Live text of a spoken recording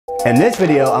In this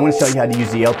video, I'm going to show you how to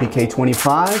use the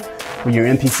LPK25 with your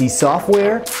MPC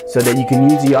software so that you can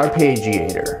use the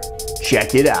arpeggiator.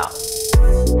 Check it out.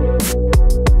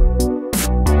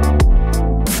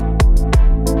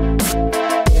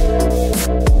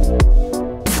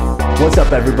 What's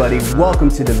up everybody? Welcome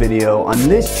to the video. On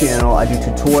this channel, I do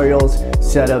tutorials,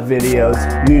 setup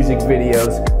videos, music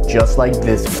videos, just like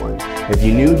this one. If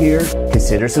you're new here,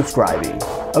 consider subscribing.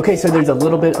 Okay, so there's a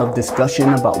little bit of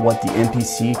discussion about what the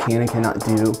MPC can and cannot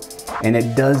do, and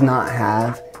it does not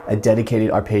have a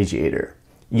dedicated arpeggiator.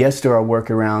 Yes, there are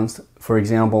workarounds. For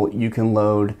example, you can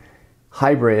load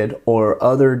hybrid or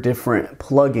other different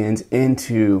plugins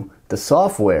into the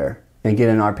software and get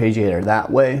an arpeggiator that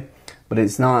way, but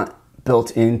it's not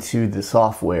built into the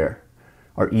software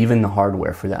or even the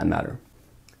hardware for that matter.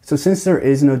 So since there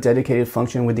is no dedicated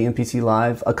function with the MPC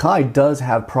Live, Akai does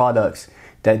have products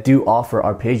that do offer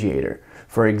arpeggiator.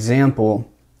 For example,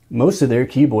 most of their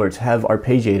keyboards have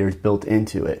arpeggiators built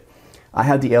into it. I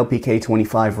have the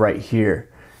LPK25 right here,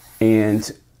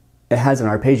 and it has an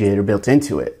arpeggiator built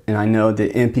into it. And I know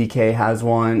that MPK has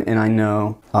one, and I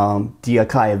know the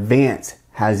Akai Advance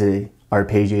has a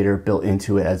arpeggiator built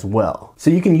into it as well.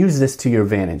 So you can use this to your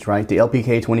advantage, right? The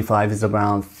LPK25 is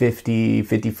around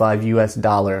 $55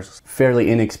 US,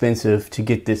 fairly inexpensive to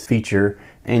get this feature,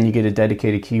 and you get a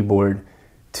dedicated keyboard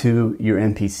to your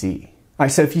MPC. All right,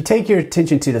 so if you take your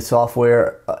attention to the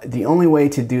software, the only way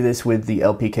to do this with the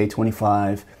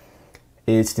LPK25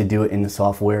 is to do it in the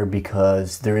software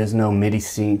because there is no MIDI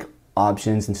sync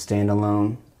options in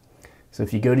standalone. So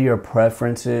if you go to your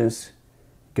preferences,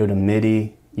 go to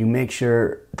MIDI, you make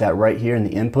sure that right here in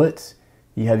the inputs,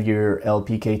 you have your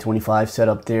LPK25 set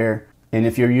up there. And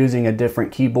if you're using a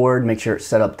different keyboard, make sure it's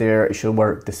set up there. It should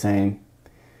work the same.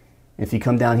 If you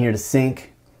come down here to sync,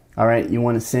 all right, you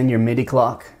want to send your MIDI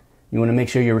clock. You want to make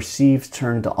sure your receive's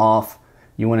turned off.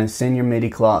 You want to send your MIDI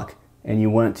clock and you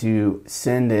want to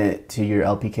send it to your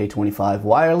LPK25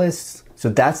 wireless. So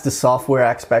that's the software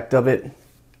aspect of it.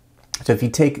 So if you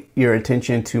take your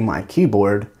attention to my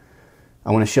keyboard,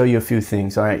 I want to show you a few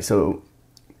things. All right, so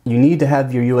you need to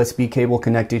have your USB cable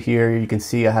connected here. You can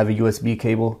see I have a USB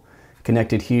cable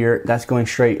connected here. That's going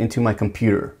straight into my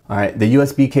computer. All right, the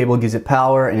USB cable gives it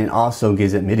power and it also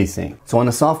gives it MIDI sync. So on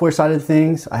the software side of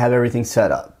things, I have everything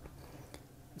set up.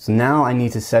 So now I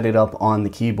need to set it up on the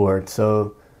keyboard.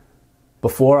 So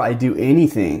before I do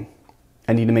anything,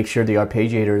 I need to make sure the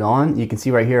arpeggiator is on. You can see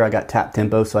right here I got tap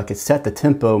tempo, so I could set the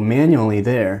tempo manually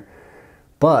there,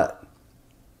 but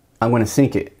I want to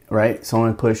sync it, right? So I'm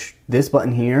going to push this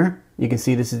button here. You can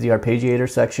see this is the arpeggiator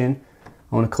section.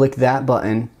 I want to click that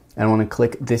button and I want to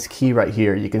click this key right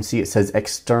here. You can see it says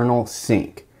external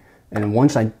sync. And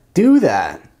once I do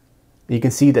that, you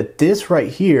can see that this right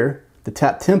here, the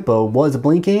tap tempo was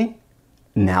blinking.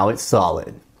 Now it's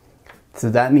solid. So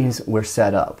that means we're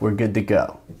set up. We're good to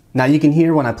go. Now you can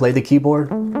hear when I play the keyboard,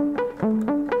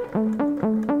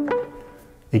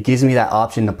 it gives me that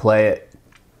option to play it.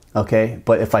 Okay,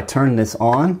 but if I turn this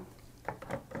on,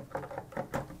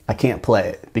 I can't play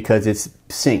it because it's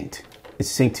synced. It's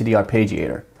synced to the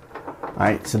arpeggiator. All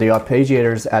right, so the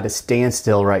arpeggiator is at a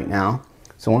standstill right now.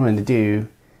 So what I'm going to do,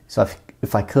 so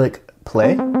if I click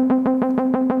play,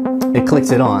 it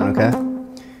clicks it on, okay?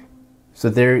 So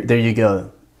there you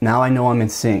go. Now I know I'm in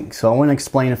sync. So I want to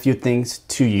explain a few things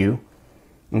to you.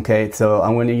 Okay, so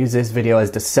I'm going to use this video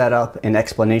as the setup and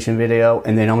explanation video,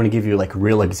 and then I'm going to give you like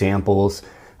real examples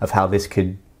of how this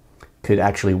could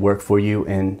actually work for you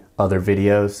in other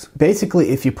videos.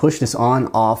 Basically, if you push this on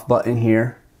off button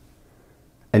here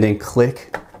and then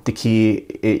click the key,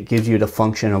 it gives you the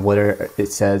function of whatever it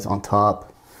says on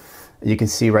top. You can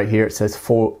see right here it says it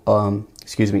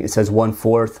says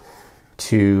 1/4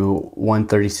 to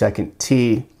 1/32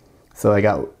 T. So I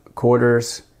got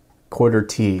quarters, quarter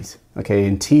T's. Okay,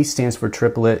 and T stands for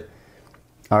triplet.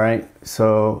 All right,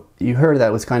 so you heard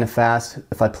that was kind of fast.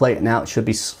 If I play it now, it should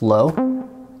be slow,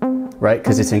 right?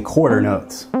 Because it's in quarter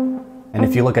notes. And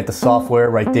if you look at the software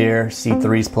right there,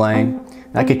 C3 is playing.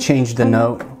 I could change the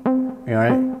note, all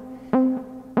right?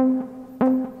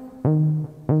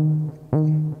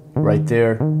 Right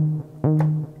there.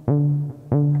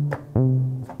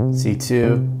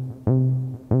 C2.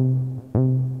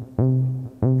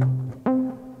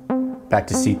 Back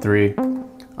to C3.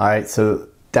 All right, so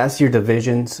that's your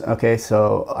divisions. Okay,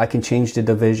 so I can change the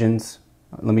divisions.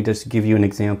 Let me just give you an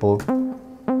example.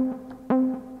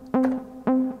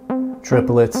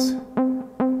 Triplets,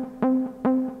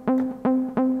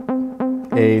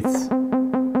 eighths,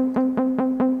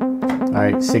 all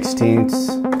right,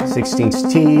 16ths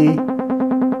T,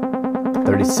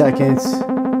 30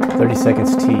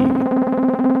 seconds T.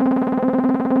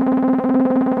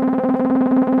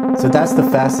 So that's the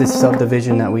fastest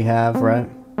subdivision that we have, right?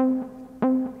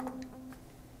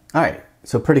 All right,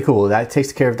 so pretty cool. That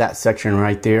takes care of that section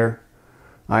right there.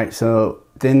 All right, so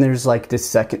then there's like this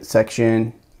second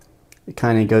section. It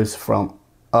kind of goes from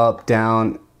up,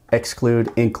 down,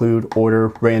 exclude, include, order,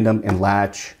 random, and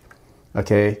latch.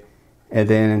 Okay, and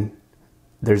then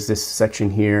there's this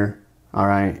section here. All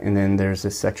right, and then there's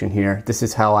this section here. This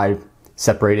is how I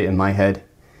separate it in my head.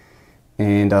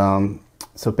 And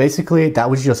so basically that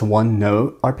was just one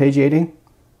note arpeggiating,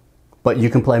 but you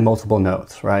can play multiple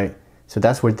notes, right? So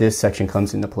that's where this section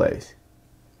comes into place.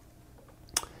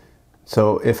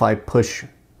 So if I push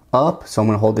up, so I'm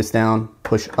going to hold this down,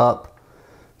 push up.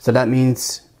 So that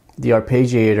means the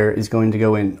arpeggiator is going to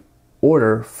go in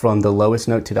order from the lowest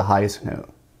note to the highest note.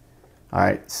 All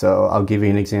right, so I'll give you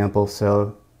an example.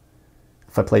 So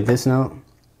if I play this note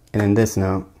and then this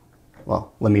note,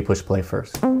 well, let me push play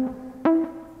first.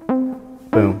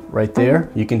 Boom, right there,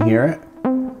 you can hear it.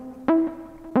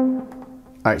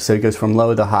 All right, so it goes from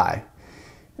low to high.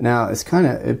 Now it's kind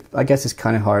of, I guess it's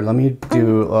kind of hard. Let me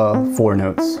do 4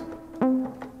 notes.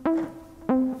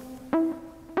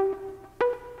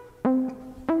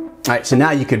 All right, so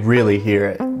now you could really hear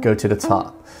it go to the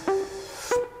top.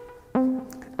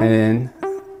 And then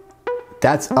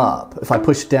that's up. If I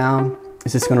push down,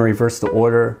 it's just gonna reverse the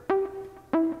order.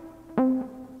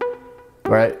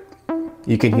 Right?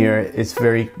 You can hear it, it's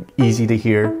very easy to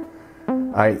hear.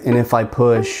 All right, and if I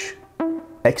push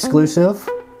exclusive,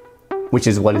 which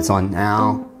is what it's on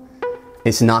now,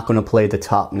 it's not gonna play the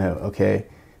top note, okay?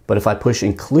 But if I push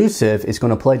inclusive, it's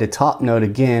gonna play the top note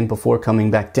again before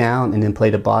coming back down, and then play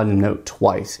the bottom note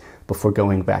twice before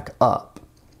going back up.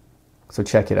 So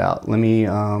check it out. Let me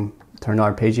turn the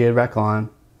arpeggiator back on,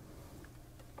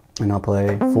 and I'll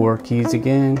play 4 keys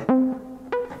again.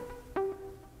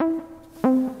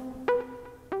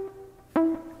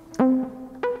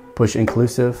 Push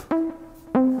inclusive.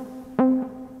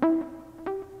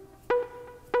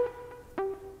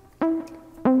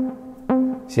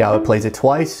 See how it plays it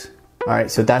twice? All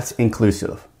right, so that's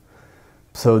inclusive.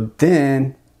 So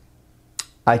then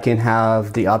I can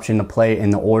have the option to play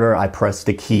in the order I press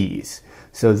the keys.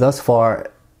 So thus far,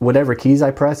 whatever keys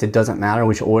I press, it doesn't matter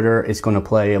which order, it's gonna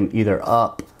play them either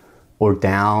up or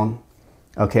down,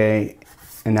 okay?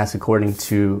 And that's according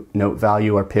to note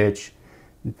value or pitch.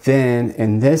 Then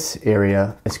in this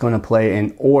area, it's gonna play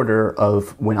in order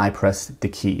of when I press the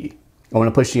key. I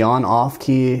wanna push the on off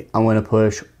key, I wanna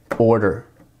push order.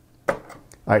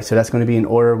 All right, so that's gonna be in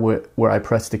order where I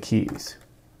press the keys.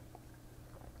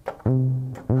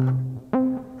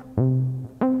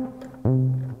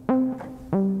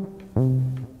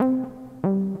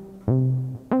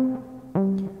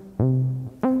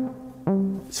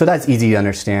 So that's easy to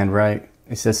understand, right?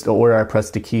 It's just the order I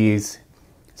press the keys.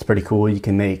 It's pretty cool. You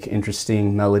can make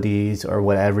interesting melodies or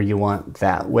whatever you want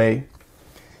that way.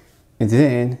 And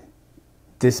then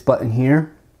this button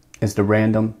here is the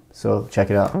random. So check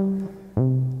it out.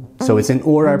 So it's in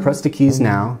order I press the keys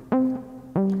now.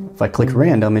 If I click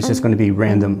random, it's just going to be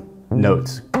random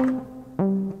notes.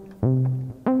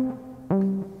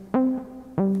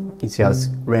 You see how it's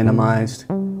randomized?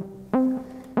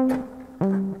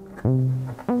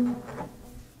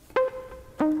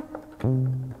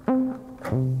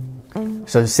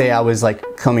 So say I was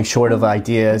like coming short of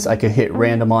ideas, I could hit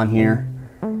random on here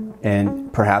and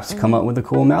perhaps come up with a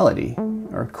cool melody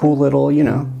or a cool little, you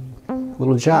know,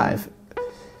 little jive.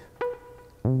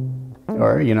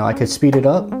 Or, you know, I could speed it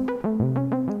up.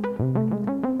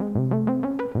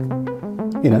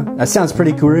 You know, that sounds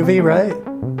pretty groovy, right?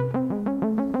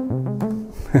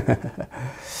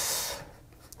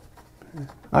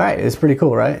 All right, it's pretty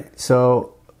cool, right?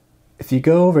 So if you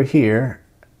go over here,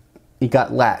 you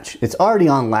got latch. It's already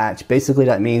on latch. Basically,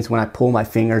 that means when I pull my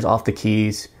fingers off the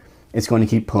keys, it's going to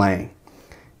keep playing.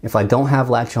 If I don't have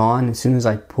latch on, as soon as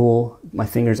I pull my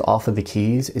fingers off of the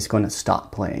keys, it's going to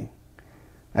stop playing.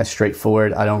 That's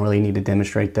straightforward. I don't really need to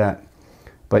demonstrate that.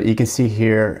 But you can see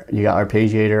here, you got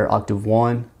arpeggiator, octave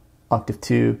 1, octave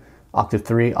 2, octave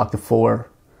 3, octave 4,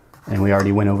 and we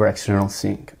already went over external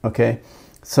sync, okay?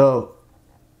 So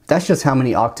that's just how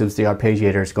many octaves the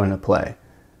arpeggiator is going to play.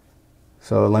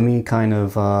 So let me kind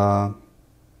of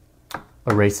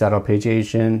erase that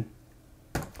arpeggiation,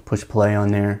 push play on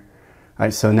there. All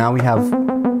right, so now we have,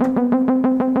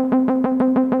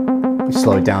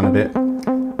 slow it down a bit.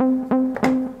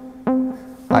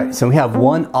 All right, so we have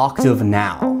 1 octave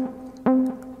now.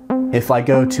 If I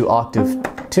go to octave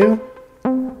 2,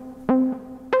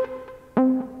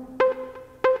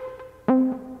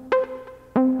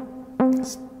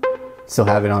 still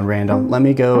have it on random. Let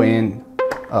me go in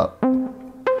up.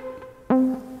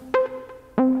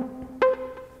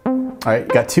 All right,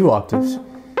 got 2 octaves.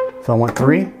 If I want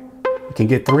 3, you can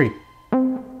get 3.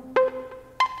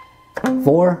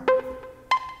 4,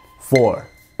 4.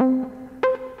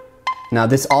 Now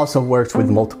this also works with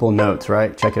multiple notes,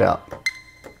 right? Check it out.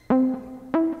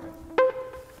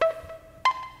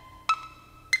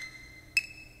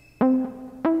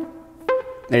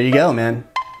 There you go, man.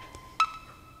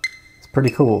 It's pretty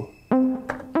cool.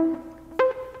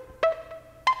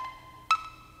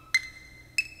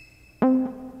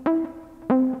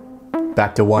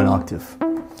 Back to 1 octave.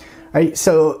 All right,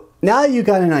 so now you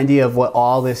got an idea of what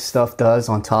all this stuff does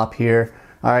on top here.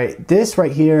 All right, this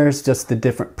right here is just the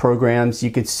different programs.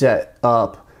 You could set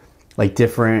up like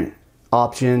different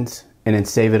options and then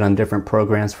save it on different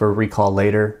programs for recall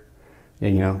later,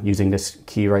 you know, using this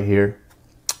key right here.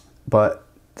 But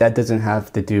that doesn't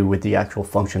have to do with the actual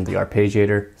function of the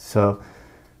arpeggiator. So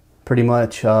pretty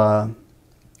much, so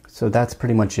that's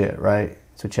pretty much it, right?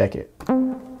 So check it.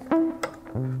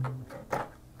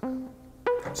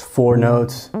 It's 4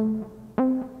 notes,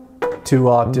 2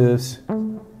 octaves,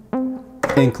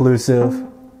 inclusive.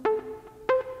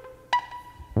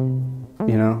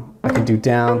 You know, I can do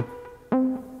down.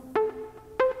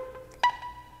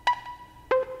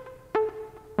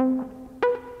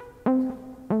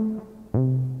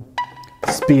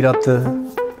 Speed up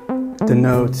the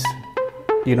notes,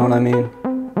 you know what I mean?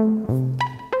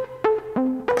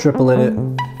 Triplet it.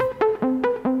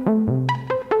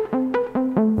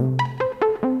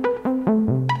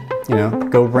 You know,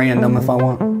 go random if I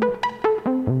want.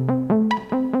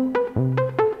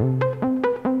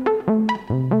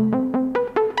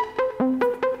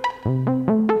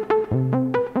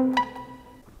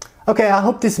 Okay, I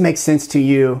hope this makes sense to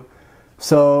you.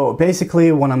 So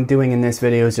basically what I'm doing in this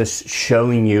video is just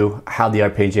showing you how the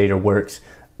arpeggiator works.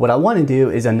 What I want to do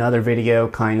is another video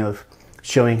kind of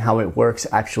showing how it works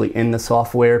actually in the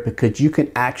software, because you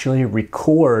can actually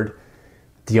record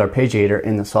the arpeggiator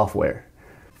in the software.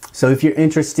 So if you're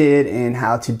interested in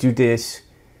how to do this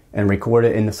and record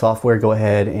it in the software, go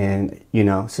ahead and, you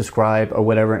know, subscribe or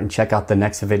whatever and check out the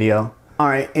next video. All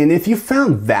right, and if you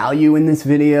found value in this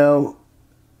video,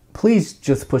 please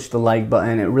just push the like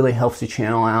button. It really helps the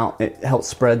channel out. It helps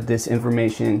spread this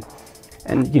information,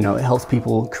 and you know, it helps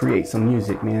people create some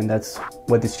music, man. That's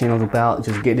what this channel is about,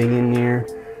 just getting in there,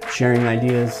 sharing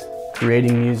ideas,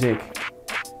 creating music.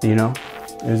 You know,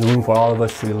 there's room for all of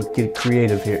us to get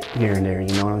creative here and there,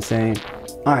 you know what I'm saying?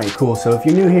 All right, cool. So if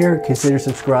you're new here, consider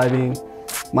subscribing.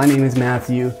 My name is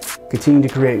Matthew. Continue to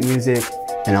create music,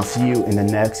 and I'll see you in the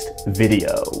next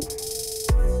video.